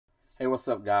What's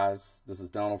up guys? This is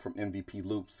Donald from MVP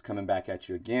Loops coming back at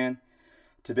you again.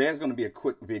 Today is going to be a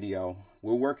quick video.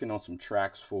 We're working on some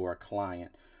tracks for a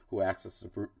client who asked us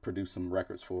to produce some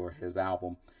records for his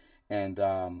album. And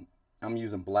I'm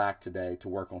using Blaque today to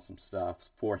work on some stuff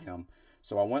for him.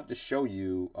 So I wanted to show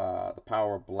you the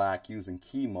power of Blaque using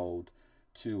Keymode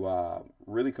to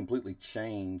really completely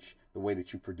change the way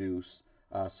that you produce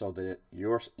so that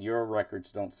your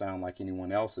records don't sound like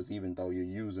anyone else's, even though you're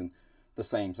using the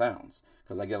same sounds.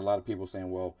 Because I get a lot of people saying,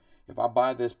 well, if I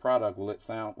buy this product,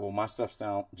 will my stuff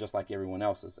sound just like everyone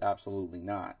else's? Absolutely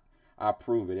not. I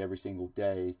prove it every single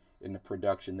day in the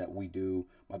production that we do.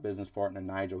 My business partner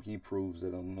Nigel, he proves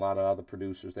it, and a lot of other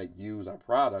producers that use our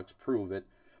products prove it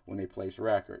when they place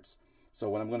records. So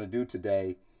what I'm going to do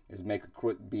today is make a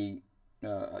quick beat,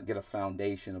 get a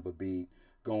foundation of a beat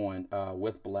going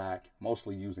with Blaque,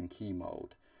 mostly using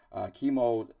Keymode.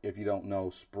 Keymode, if you don't know,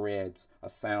 spreads a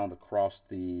sound across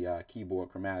the keyboard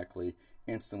chromatically,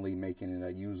 instantly making it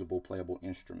a usable, playable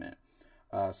instrument.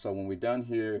 So when we're done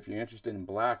here, if you're interested in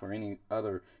Blaque or any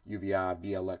other UVI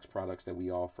VLX products that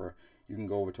we offer, you can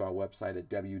go over to our website at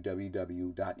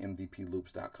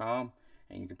www.mvploops.com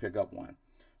and you can pick up one.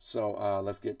 So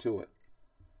let's get to it.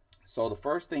 So the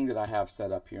first thing that I have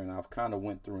set up here, and I've kind of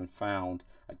went through and found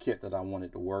a kit that I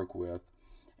wanted to work with,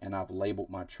 and I've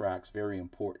labeled my tracks. Very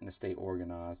important to stay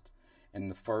organized. And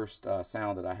the first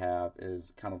sound that I have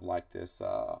is kind of like this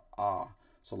ah.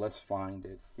 So let's find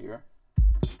it here.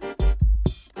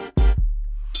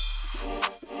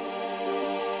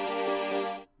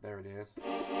 There it is.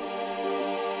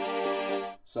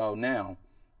 So now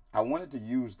I wanted to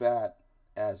use that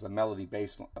as a melody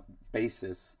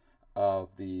basis of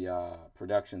the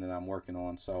production that I'm working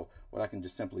on. So what I can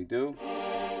just simply do,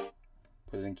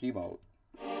 put it in Keymode.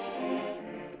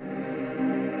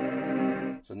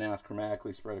 So now it's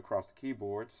chromatically spread across the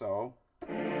keyboard. So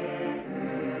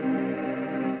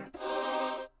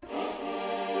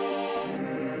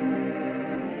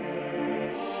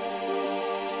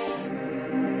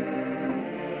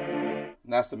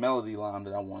that's the melody line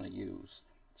that I want to use.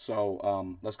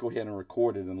 So let's go ahead and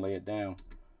record it and lay it down.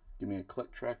 Give me a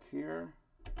click track here.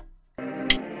 All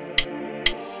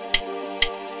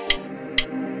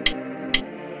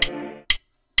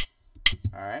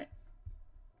right.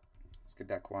 Let's get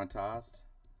that quantized.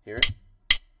 Hear it?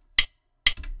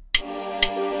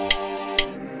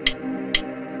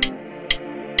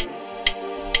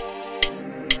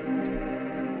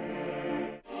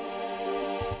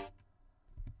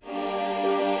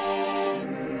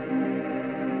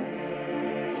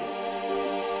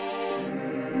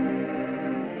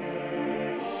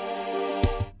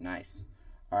 Nice.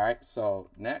 All right, so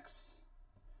next,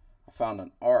 I found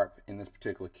an ARP in this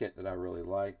particular kit that I really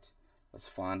liked. Let's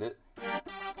find it.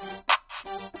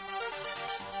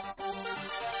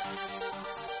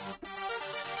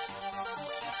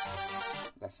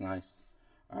 That's nice.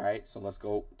 All right, so let's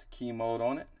go to Keymode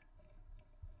on it.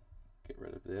 Get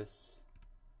rid of this.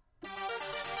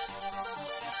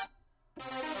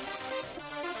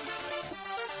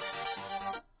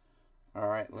 All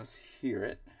right, let's hear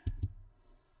it.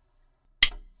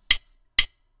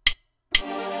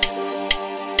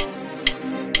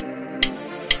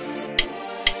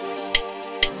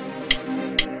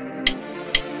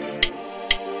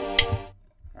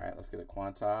 Let's get it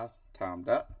quantized, timed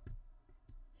up,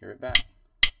 hear it back.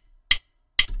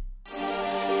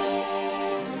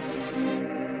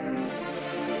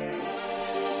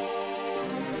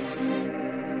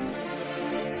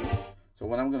 So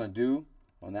what I'm going to do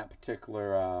on that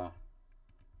particular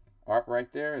ARP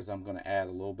right there is I'm going to add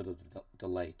a little bit of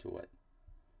delay to it.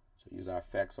 So use our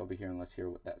effects over here and let's hear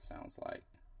what that sounds like.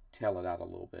 Tail it out a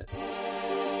little bit.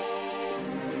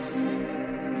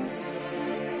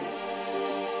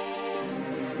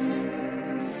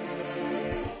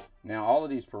 Now all of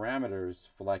these parameters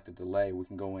for like the delay, we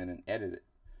can go in and edit it.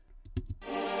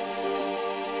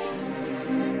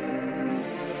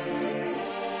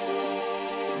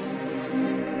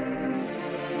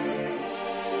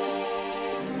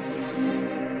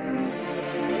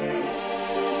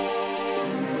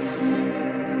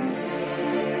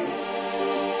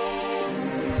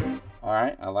 All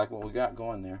right, I like what we got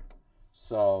going there.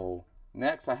 So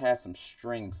next I had some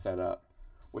strings set up,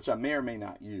 which I may or may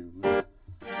not use.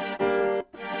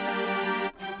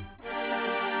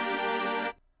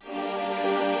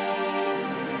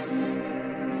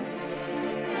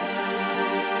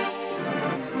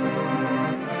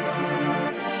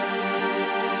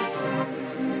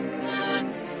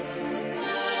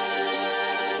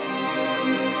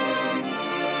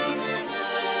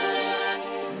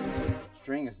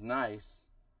 String is nice,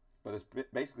 but it's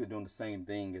basically doing the same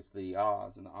thing as the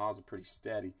ahs, and the ahs are pretty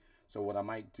steady. So what I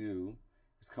might do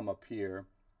is come up here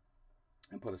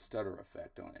and put a stutter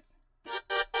effect on it.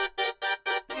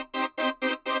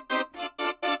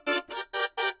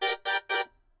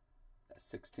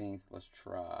 That's 16th. Let's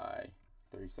try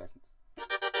 30 seconds.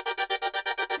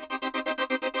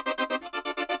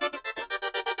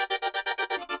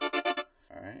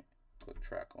 All right, click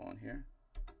track on here.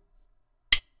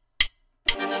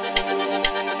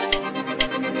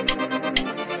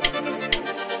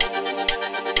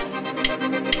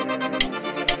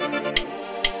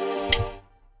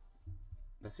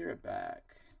 Let's hear it back.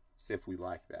 See if we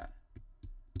like that.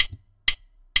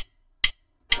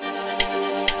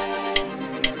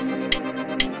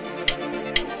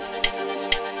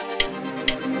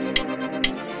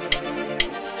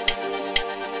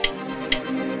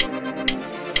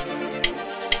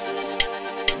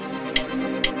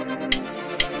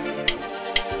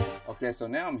 Okay, so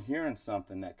now I'm hearing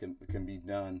something that can be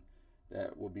done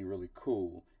that will be really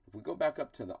cool. If we go back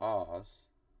up to the ahs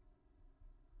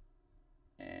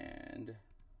and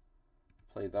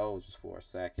play those for a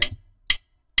second,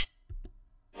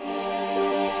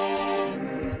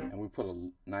 and we put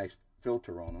a nice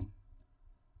filter on them.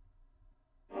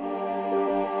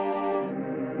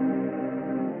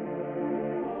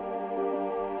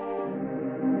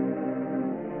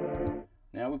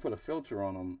 Now we put a filter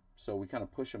on them, so we kind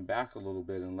of push them back a little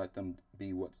bit and let them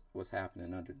be what's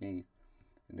happening underneath.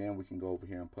 And then we can go over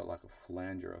here and put like a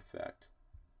flanger effect.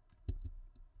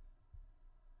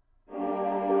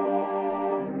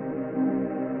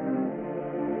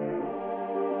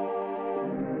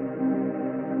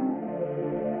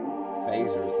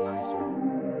 Phaser is nicer.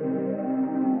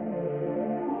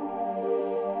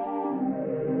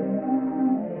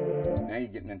 Now you're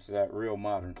getting into that real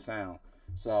modern sound.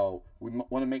 So we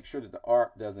want to make sure that the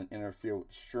arp doesn't interfere with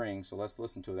the string. So let's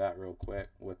listen to that real quick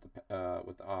with the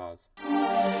ahs.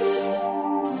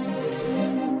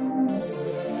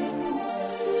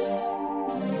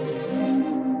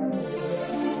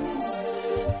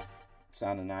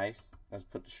 Sounding nice. Let's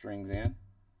put the strings in.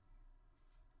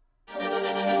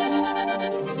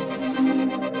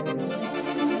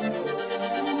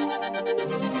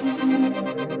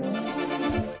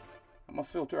 I'm going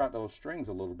to filter out those strings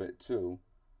a little bit too.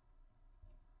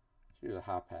 Here's a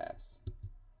high pass.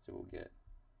 See what we'll get.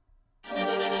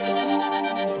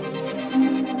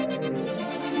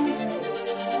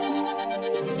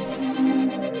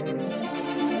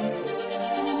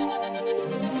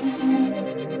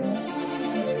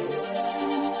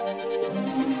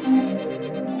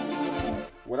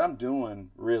 What I'm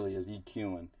doing really is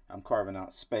EQing. I'm carving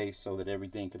out space so that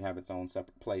everything can have its own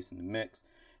separate place in the mix.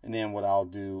 And then what I'll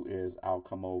do is I'll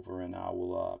come over and I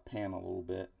will pan a little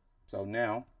bit. So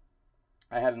now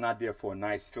I had an idea for a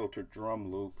nice filtered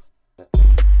drum loop.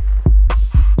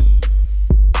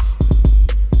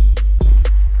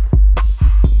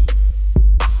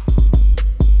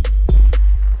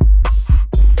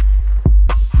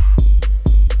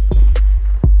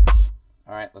 All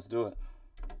right, let's do it.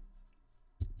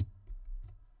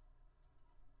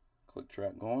 Click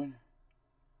track going.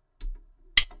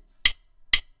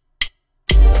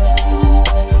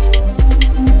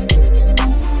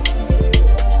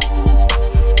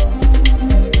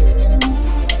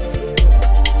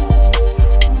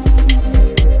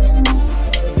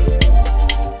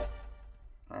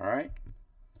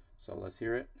 So let's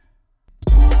hear it.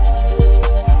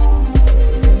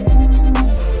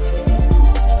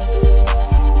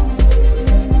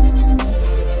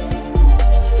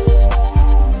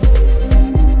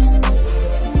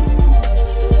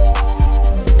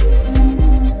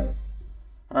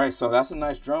 All right, so that's a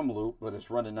nice drum loop, but it's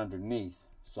running underneath.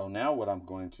 So now what I'm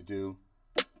going to do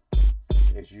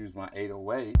is use my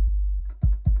 808.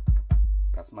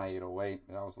 That's my 808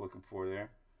 that I was looking for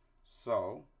there.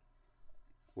 So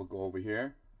we'll go over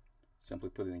here, simply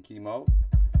put it in Keymode.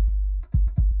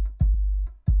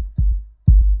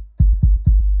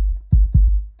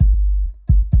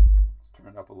 Let's turn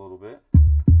it up a little bit.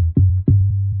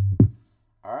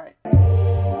 All right.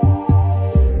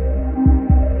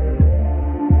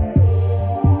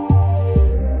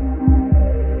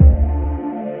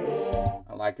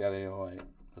 I like that 808.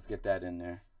 Let's get that in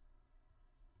there.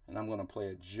 And I'm going to play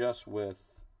it just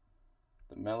with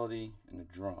the melody and the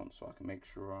drum so I can make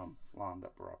sure I'm lined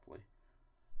up properly.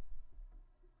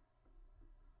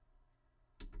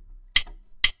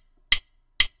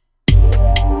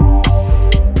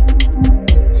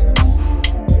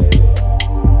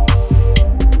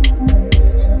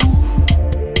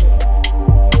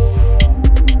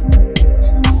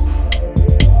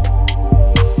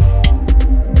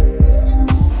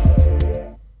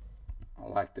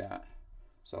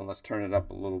 So let's turn it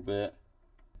up a little bit.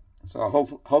 So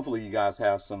hopefully you guys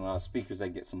have some speakers that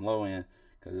get some low end,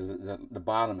 because the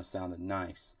bottom is sounding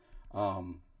nice.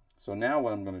 So now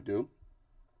what I'm going to do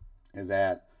is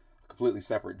add a completely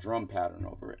separate drum pattern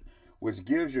over it, which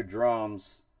gives your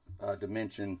drums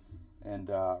dimension and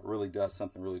really does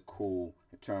something really cool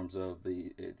in terms of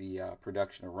the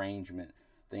production arrangement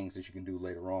things that you can do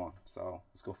later on. So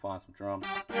let's go find some drums.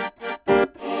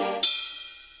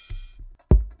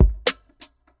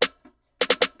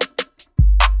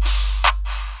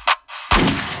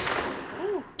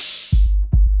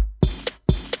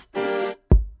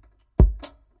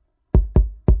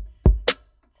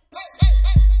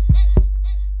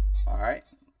 All right,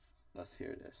 let's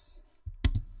hear this.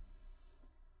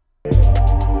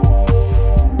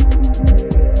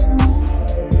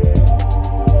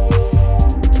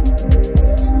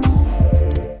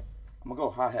 I'm gonna go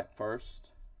hi-hat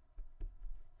first,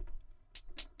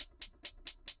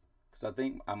 because I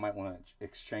think I might want to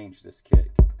exchange this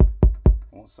kick. I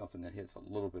want something that hits a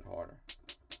little bit harder.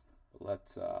 But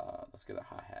let's get a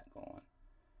hi-hat going.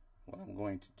 What I'm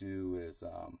going to do is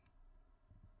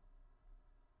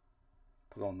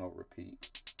put on no repeat.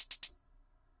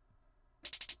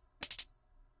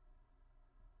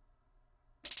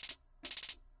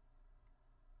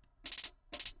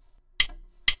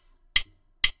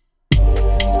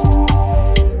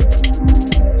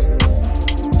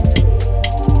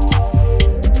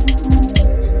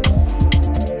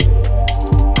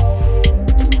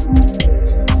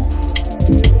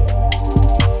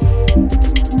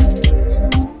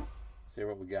 See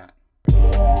what we got.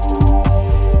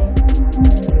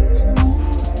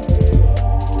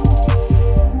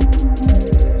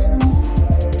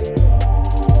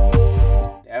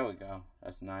 There we go.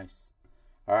 That's nice.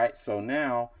 All right, so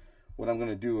now what I'm going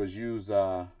to do is use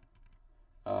my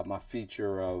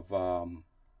feature of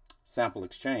sample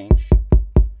exchange,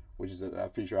 which is a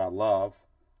feature I love,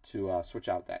 to switch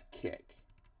out that kick.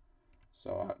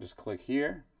 So I'll just click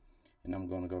here, and I'm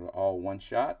going to go to all one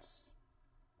shots.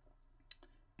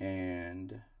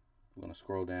 And we're going to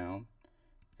scroll down,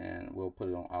 and we'll put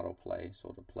it on autoplay, so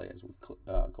it'll play as we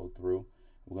go through.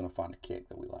 We're going to find a kick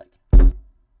that we like.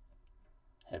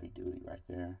 Heavy duty right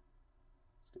there.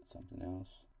 Let's get something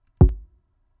else.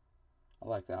 I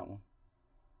like that one.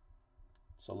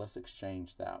 So let's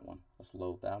exchange that one. Let's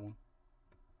load that one.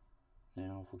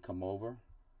 Now if we come over,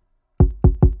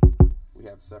 we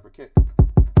have a separate kick.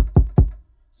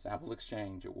 Sample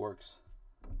exchange, it works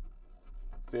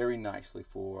very nicely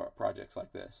for projects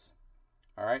like this.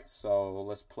 All right, so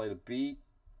let's play the beat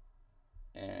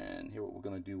and hear what we're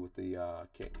going to do with the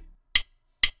kick.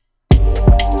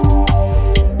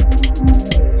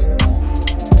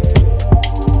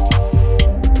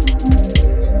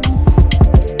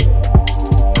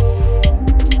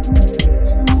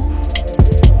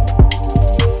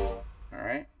 All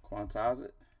right, quantize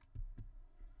it.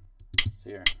 It's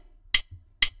here.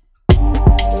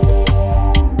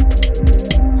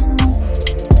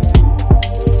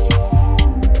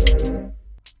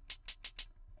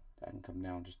 Come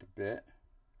down just a bit.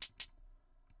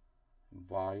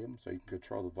 Volume, so you can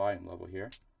control the volume level here.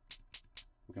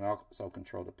 We can also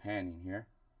control the panning here,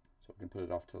 so we can put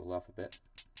it off to the left a bit.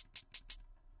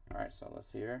 All right, so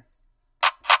let's hear.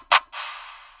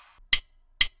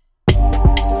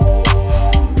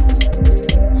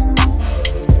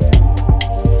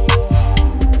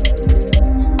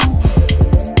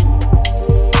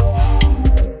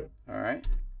 All right,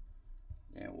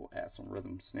 and we'll add some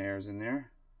rhythm snares in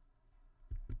there.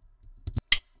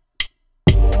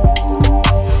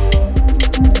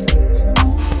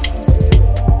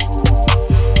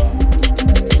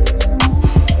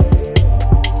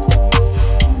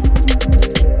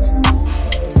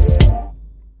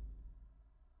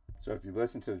 So if you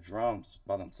listen to the drums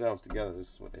by themselves together,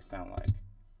 this is what they sound like.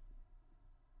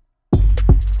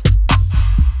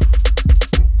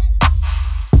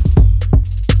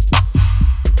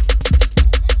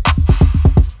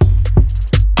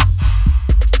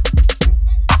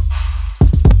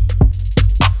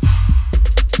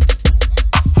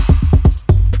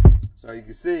 So you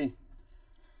can see,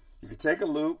 you can take a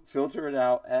loop, filter it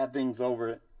out, add things over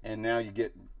it, and now you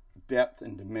get depth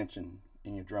and dimension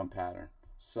in your drum pattern.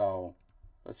 So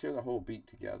let's hear the whole beat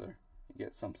together and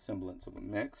get some semblance of a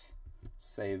mix.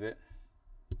 Save it.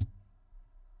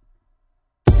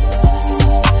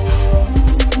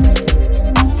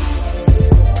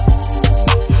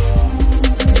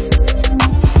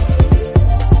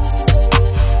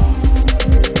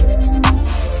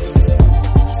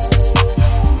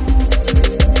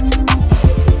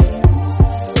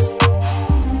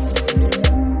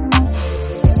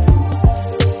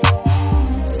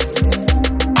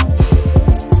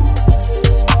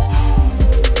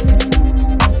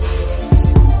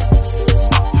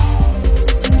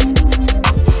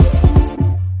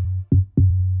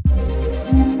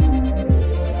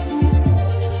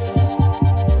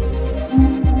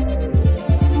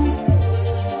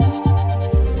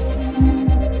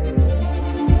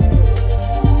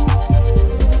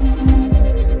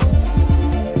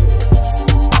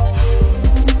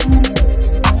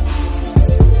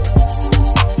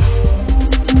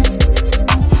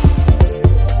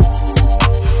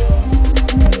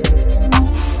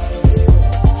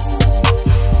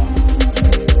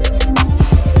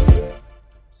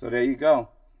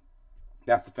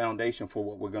 the foundation for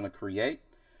what we're going to create.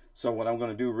 So what I'm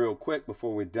going to do real quick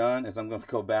before we're done is I'm going to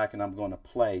go back and I'm going to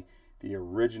play the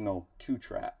original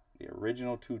 2-track,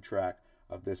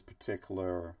 of this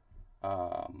particular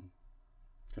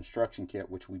construction kit,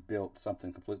 which we built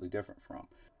something completely different from.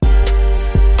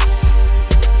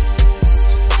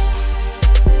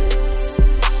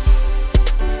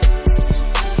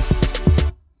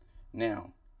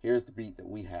 Now, here's the beat that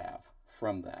we have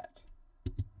from that.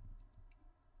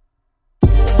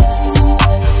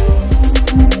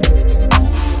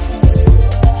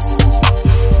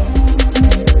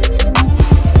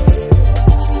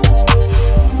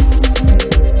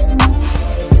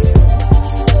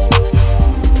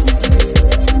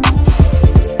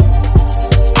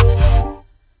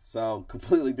 So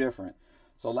completely different.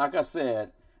 So like I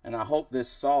said, and I hope this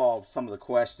solves some of the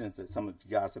questions that some of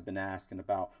you guys have been asking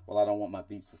about, well, I don't want my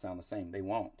beats to sound the same. They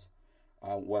won't.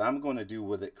 What I'm going to do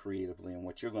with it creatively and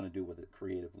what you're going to do with it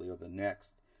creatively, or the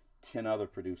next 10 other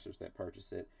producers that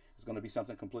purchase it, is going to be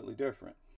something completely different.